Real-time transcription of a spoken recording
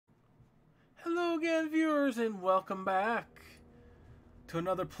Hello again, viewers, and welcome back to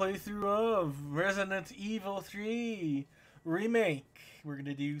another playthrough of Resident Evil 3 Remake. We're going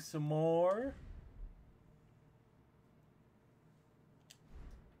to do some more.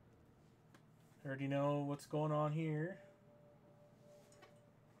 Already know what's going on here.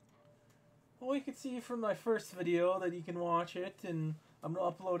 Well, you can see from my first video that you can watch it, and I'm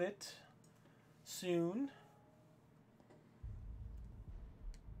going to upload it soon.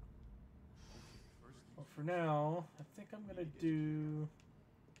 Well, for now, I think I'm going to do...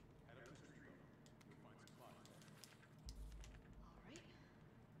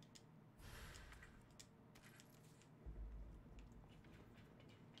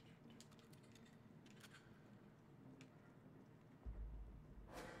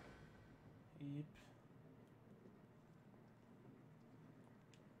 Yep.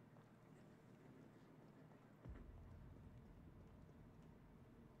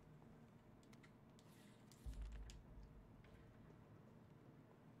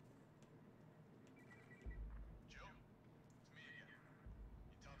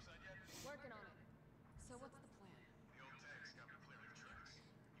 Working on it. So what's the plan? The old tanks got me clearing the tracks.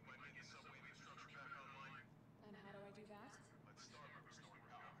 You might need the subway infrastructure back online. And how do I do that? Let's start by restoring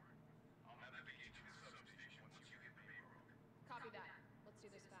power. I'll navigate to the substation once you hit the main road. Copy that. Let's do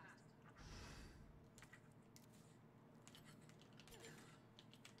this fast.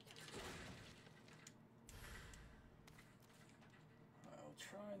 I'll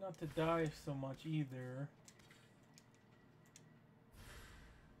try not to dive so much either.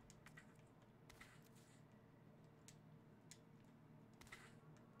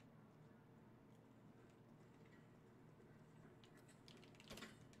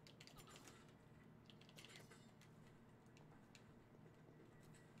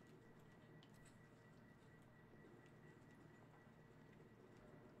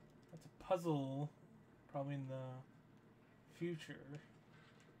 That's a puzzle, probably in the future.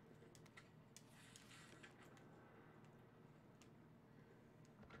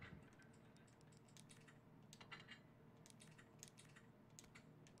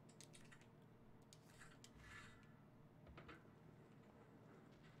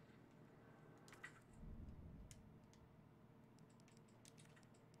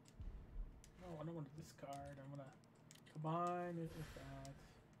 No, I don't want to discard. I'm gonna combine it with that.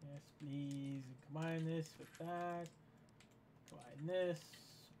 Yes, please. And combine this with that. Combine this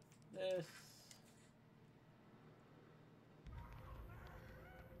with this.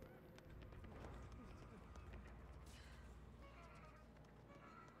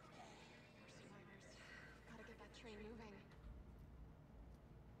 We're survivors. Gotta get that train moving.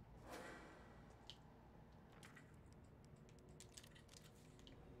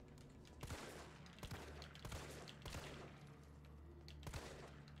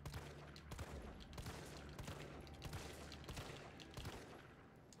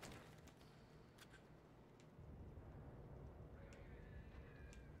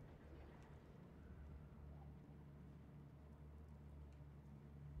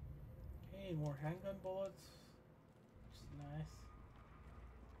 Okay, more handgun bullets. Which is nice.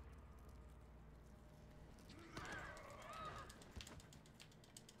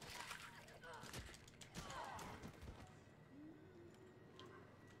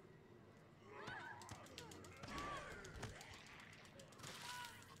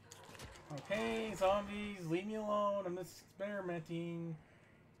 Okay, zombies, leave me alone. I'm just experimenting.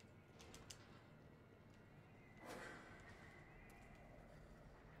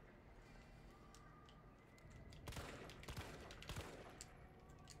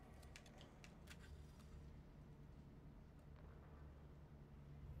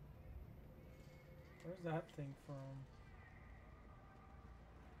 Where's that thing from?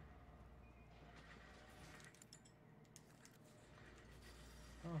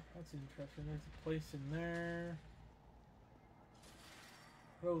 Oh, that's interesting. There's a place in there.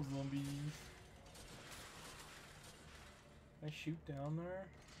 Those zombies. Can I shoot down there?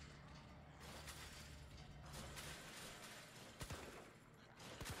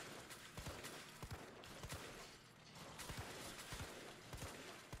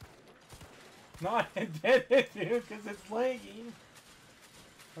 Not intended to, because it's lagging.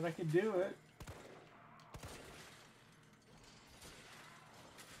 But I can do it.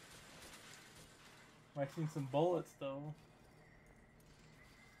 I've seen some bullets though.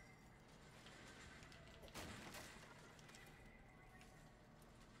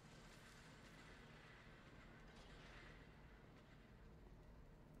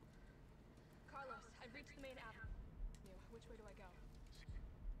 Carlos, I've reached the main avenue. Which way do I go?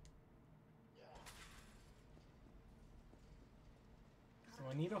 So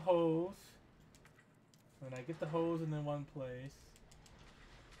I need a hose. And I get the hose in one place.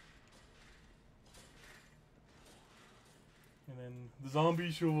 And then the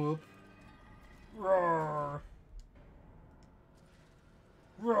zombies show up. Roar!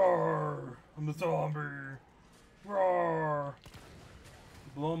 Roar! I'm the zombie! Roar!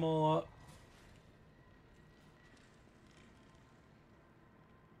 Blow them all up.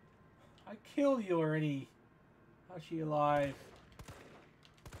 I killed you already. How's she alive?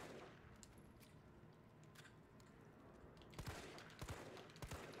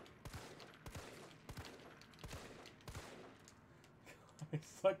 I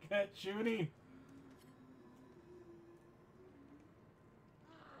suck at shooting.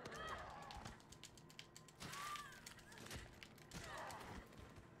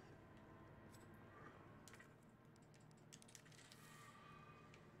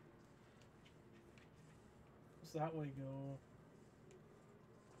 What's that way go?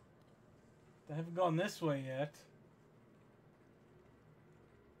 I haven't gone this way yet.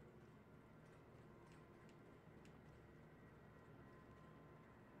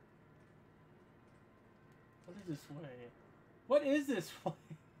 What is this way? What is this way?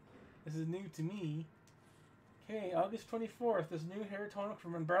 This is new to me. Okay, August 24th. This new hair tonic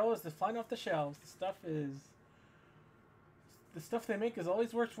from Umbrella is flying off the shelves. The stuff they make is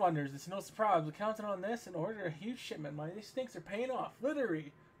always works wonders. It's no surprise. We counted on this and ordered a huge shipment. These stinks are paying off.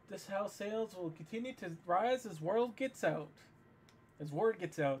 Literally. This house sales will continue to rise as word gets out.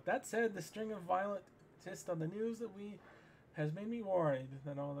 That said, the string of violent twists on the news that has made me worried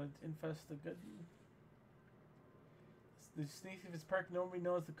that all the infest the good. The sneaky of his park, nobody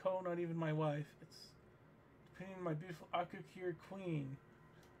knows the code, not even my wife. It's depending on my beautiful Akukir queen.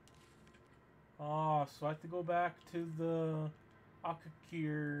 Oh, so I have to go back to the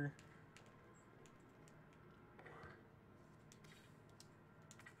Akukir.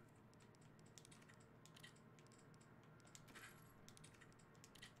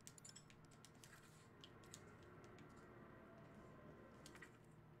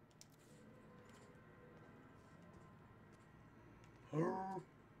 Oh,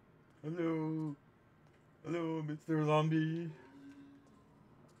 hello. Hello, Mr. Zombie.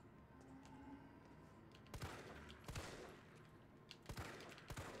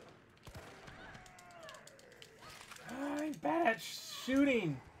 I'm bad at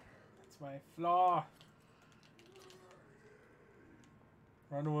shooting. That's my flaw.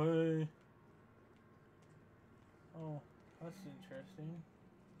 Run away. Oh, that's interesting.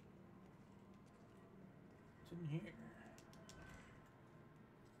 What's in here?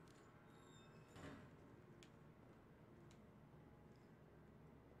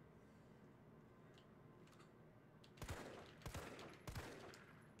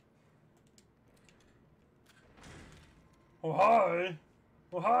 Oh, hi!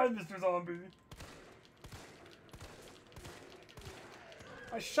 Oh, hi, Mr. Zombie!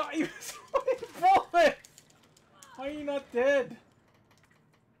 I shot you with so many bullets! Why are you not dead?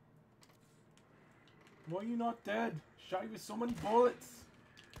 Why are you not dead? Shot you with so many bullets!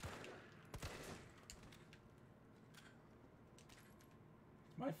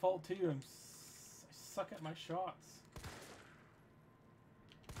 My fault too, I suck at my shots.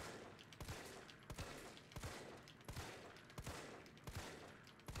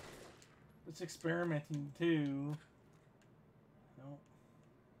 It's experimenting too. No.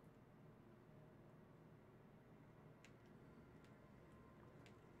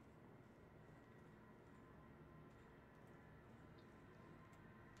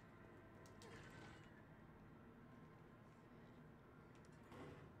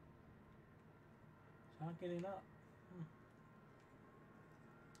 It's not getting up.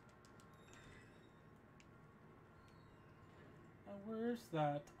 Now where's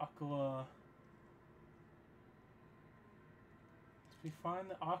that aqua? If we find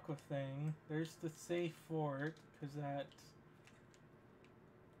the aqua thing, there's the safe for it, because that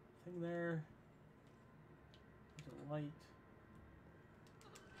thing there's a light.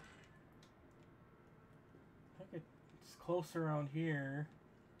 I think it's closer around here.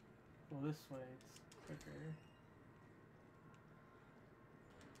 Go this way, it's quicker.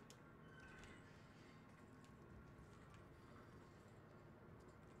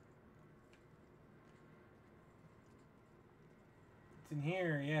 It's in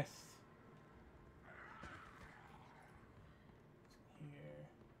here, yes. It's in here.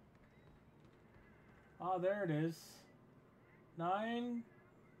 Ah, there it is. 9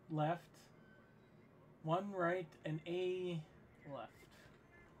 left, 1 right, and A left.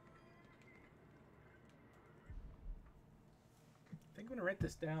 I think I'm gonna write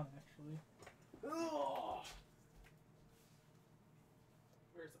this down actually. Ugh.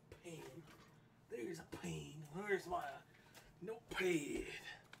 Where's the pain? There's a pain. Where's my notepad?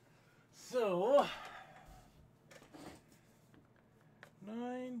 So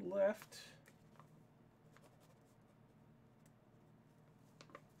 9 left.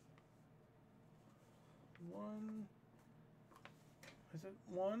 One. Is it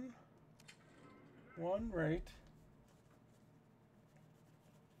one? One, right.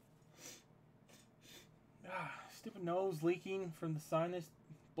 Ah, stupid nose leaking from the sinus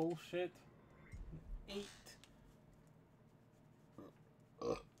bullshit. 8.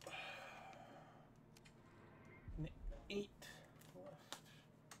 And 8 left.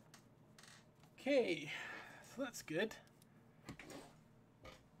 Okay, so that's good.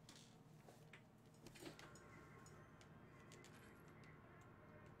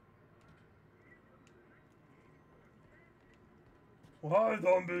 Oh, hi,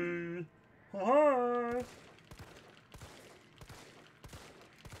 zombie! Oh, hi!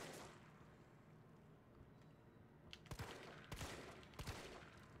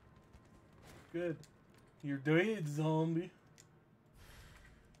 Good. You're dead, zombie.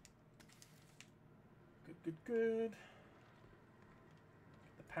 Good, good, good.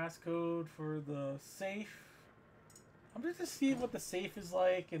 The passcode for the safe. I'm just to see what the safe is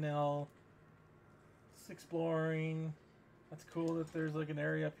like, and then I'll just exploring. That's cool that there's like an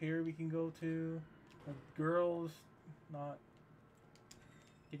area up here we can go to. The girl's not.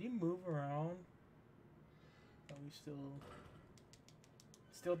 Did he move around? Are we still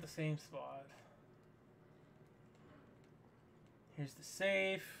at the same spot? Here's the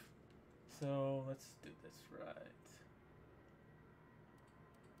safe. So let's do this right.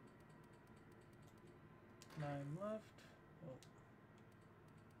 9 left. Oh.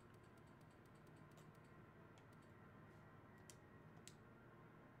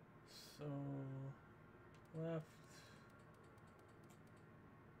 So left.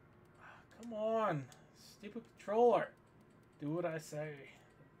 Come on, stupid controller. Do what I say.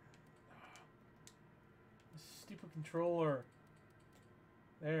 Stupid controller.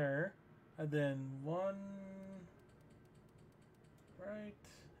 There. And then 1 right.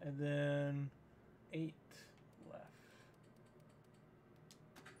 And then 8 left.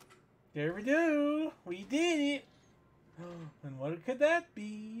 There we go. We did it. And what could that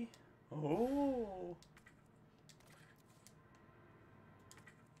be? Oh.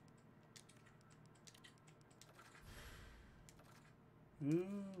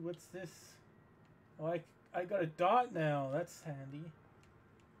 Ooh, what's this? Oh, I got a dot now. That's handy.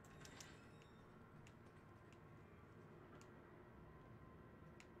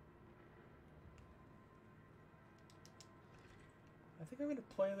 I think I'm gonna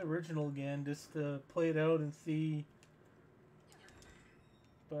play the original again just to play it out and see.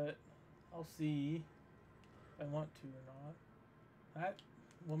 But I'll see if I want to or not. That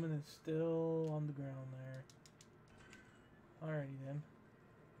woman is still on the ground there. Alrighty then.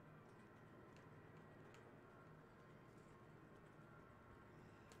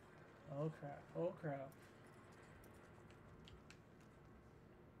 Oh crap, oh crap.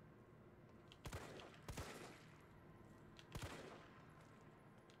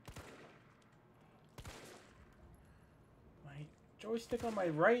 My joystick on my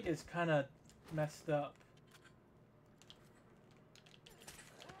right is kind of messed up.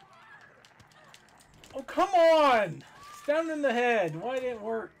 Oh, come on! It's down in the head. Why didn't it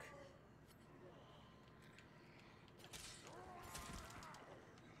work?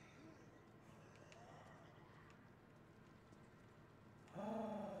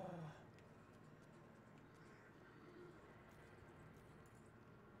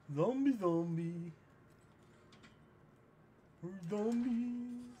 Zombie, zombie. We're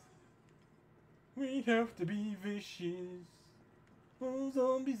zombies. We have to be vicious. Oh,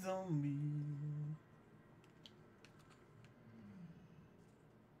 zombie, zombie.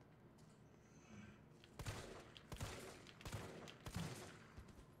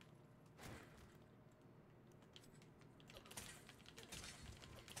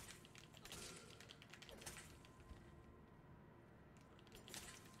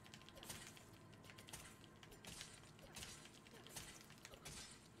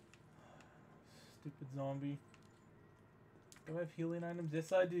 Stupid zombie. Do I have healing items?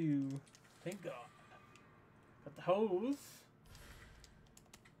 Yes, I do. Thank God. Got the hose.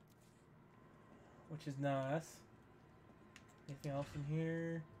 Which is nice. Anything else in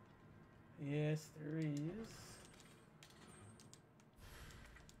here? Yes, there is.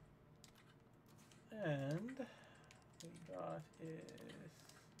 And what we got is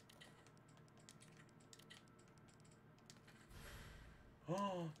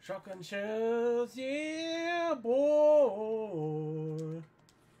oh, shotgun shells, yeah, boy.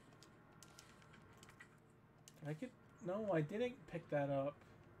 I could... No, I didn't pick that up.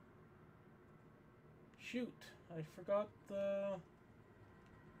 Shoot. I forgot the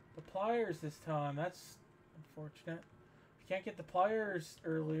pliers this time. That's unfortunate. If you can't get the pliers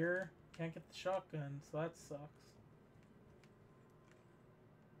earlier, can't get the shotgun, so that sucks.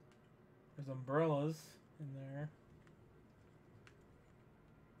 There's umbrellas in there.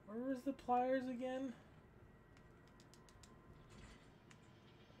 Where was the pliers again?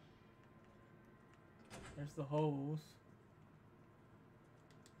 There's the hose.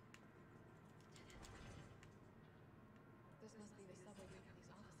 This must be the subway company's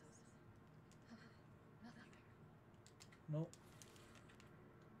offices. Nothing. Nope.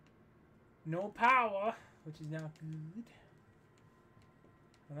 No power, which is not good.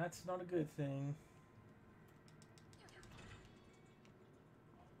 And that's not a good thing.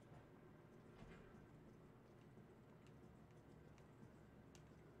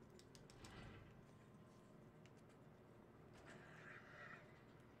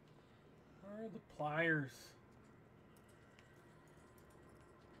 Where are the pliers?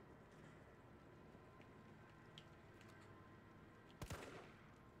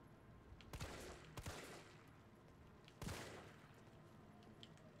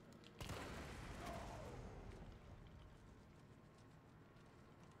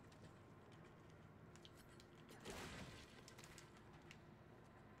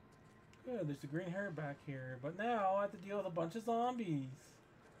 Good, there's a green hair back here, but now I have to deal with a bunch of zombies.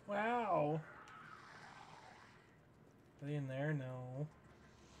 Wow. Are they in there? No.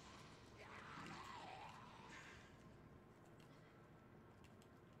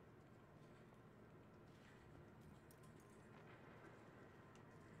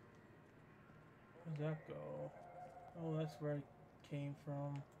 Where'd that go? Oh, that's where it came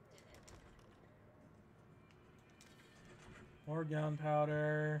from. More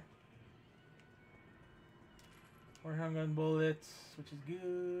gunpowder. More handgun bullets, which is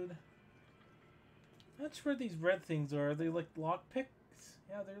good. Not sure what these red things are. Are they like lockpicks?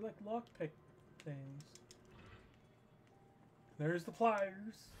 Yeah, they're like lockpick things. There's the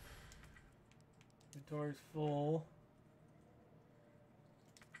pliers. Inventory's full.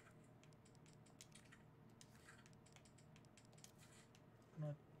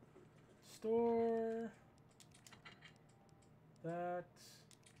 Not store. That.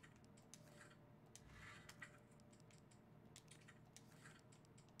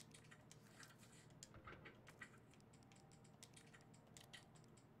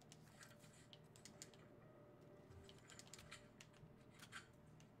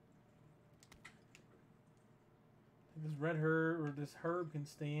 This red herb, or this herb can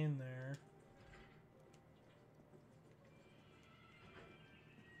stay in there.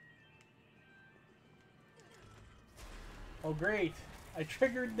 Oh great! I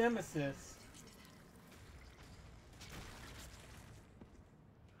triggered Nemesis.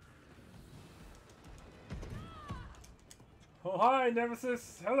 Oh hi,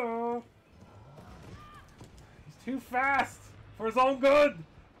 Nemesis! Hello! He's too fast! For his own good!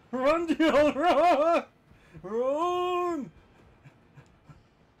 Run, Jill! Run! Run!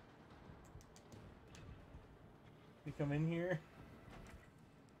 You come in here?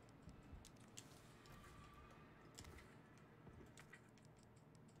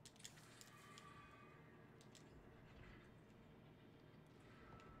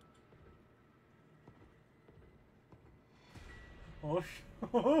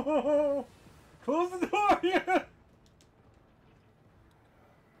 Oh, close the door! Yeah!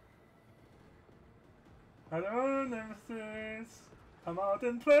 Hello, Nemesis! Come out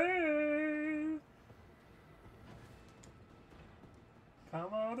and play!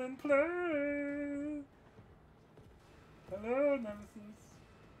 Come out and play! Hello, Nemesis!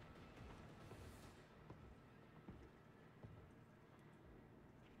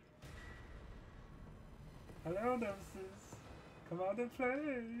 Hello, Nemesis! Come out and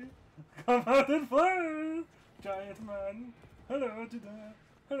play! Come out and play! Giant man! Hello, Judah!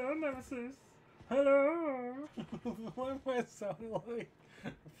 Hello, Nemesis! Hello! Why am I sounding like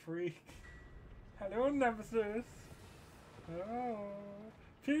a freak? Hello, Nemesis! Hello!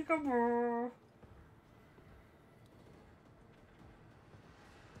 Peekaboo!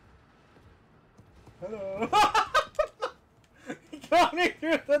 Hello! He got me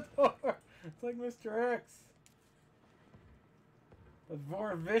through the door! It's like Mr. X. But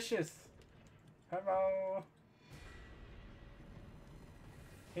more vicious. Hello!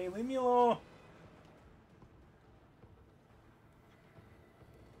 Hey, leave me alone!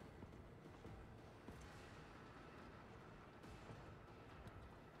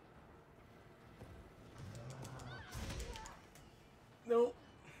 Nope.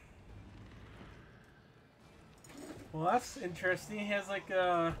 Well, that's interesting. He has like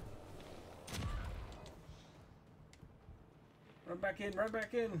run back in, run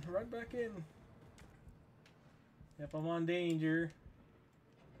back in, run back in. Yep, I'm on danger.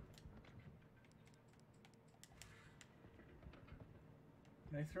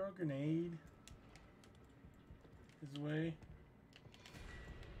 Can I throw a grenade his way?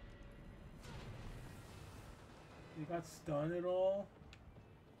 He got stunned at all?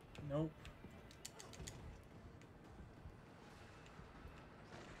 Nope.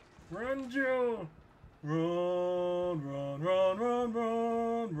 Run, Joe! Run, run, run, run,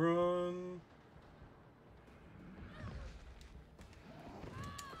 run, run.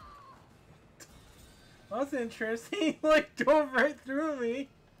 That's interesting. Like, drove right through me.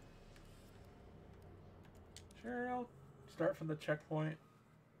 Sure, I'll start from the checkpoint.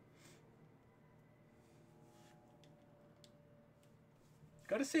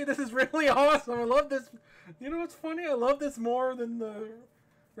 Gotta say, this is really awesome. I love this. You know what's funny? I love this more than the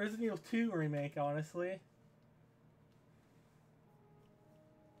Resident Evil 2 remake, honestly.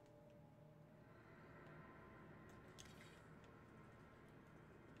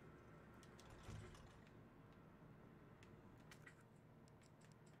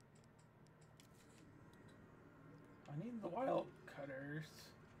 I need the wild cutters.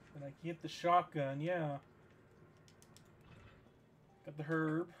 And I can get the shotgun, yeah. Got the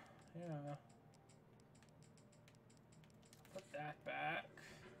herb, yeah. Put that back.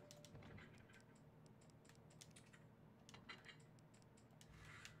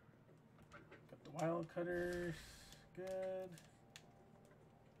 Got the wild cutters, good.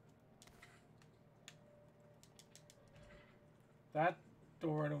 That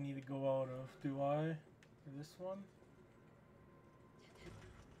door I don't need to go out of, do I? Or this one?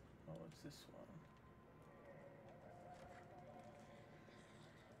 Oh, it's this one.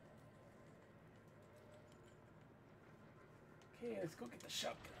 Okay, let's go get the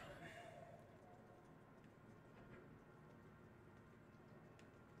shotgun.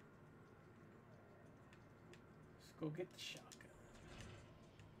 Let's go get the shotgun.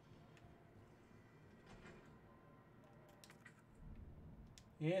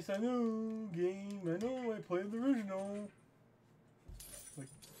 Yes, I know, game. I know, I played the original. Like,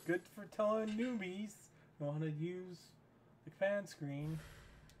 good for telling newbies know how to use the command screen.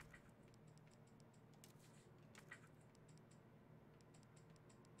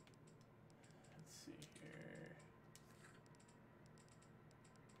 Let's see here.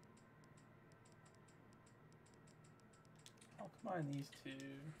 Oh, come on, these two.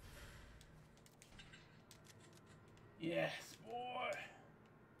 Yes, boy.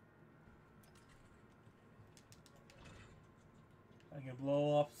 I can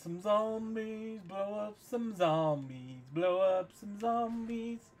blow up some zombies, blow up some zombies, blow up some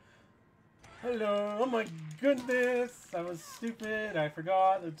zombies. Hello, oh my goodness, I was stupid, I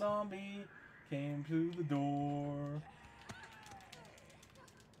forgot the zombie came through the door.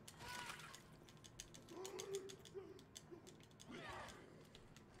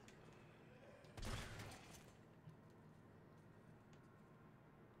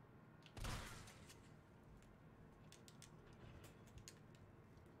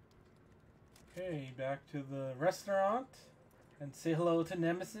 Okay, back to the restaurant and say hello to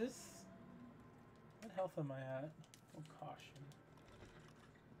Nemesis. What health am I at? Oh, caution.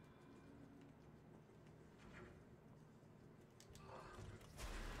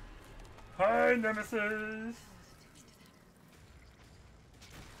 Hi, Nemesis!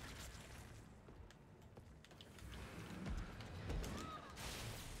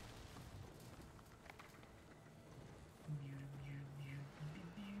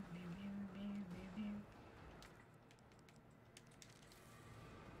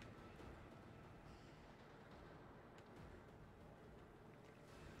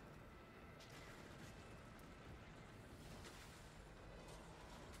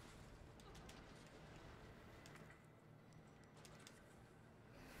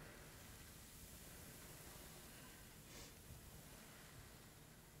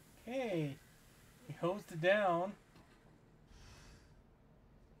 Hey, he hosed it down.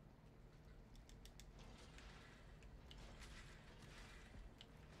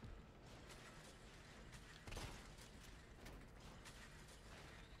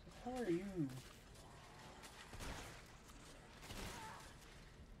 How are you?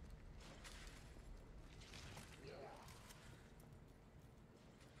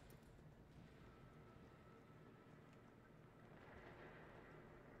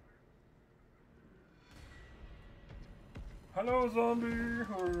 Hello, zombie,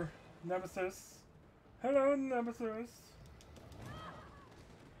 or Nemesis. Hello, Nemesis.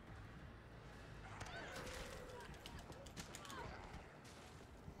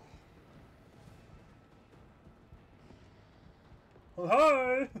 Well,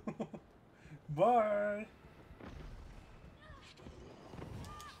 hi. Bye.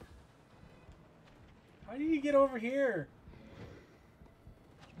 How do you get over here?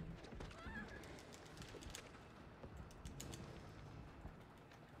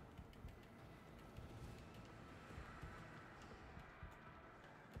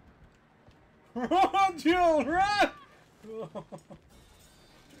 Run, Jill, run!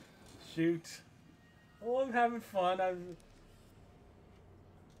 Shoot. Oh, I'm having fun.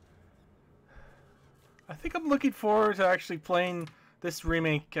 I think I'm looking forward to actually playing this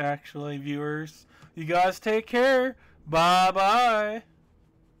remake, actually, viewers. You guys take care. Bye-bye.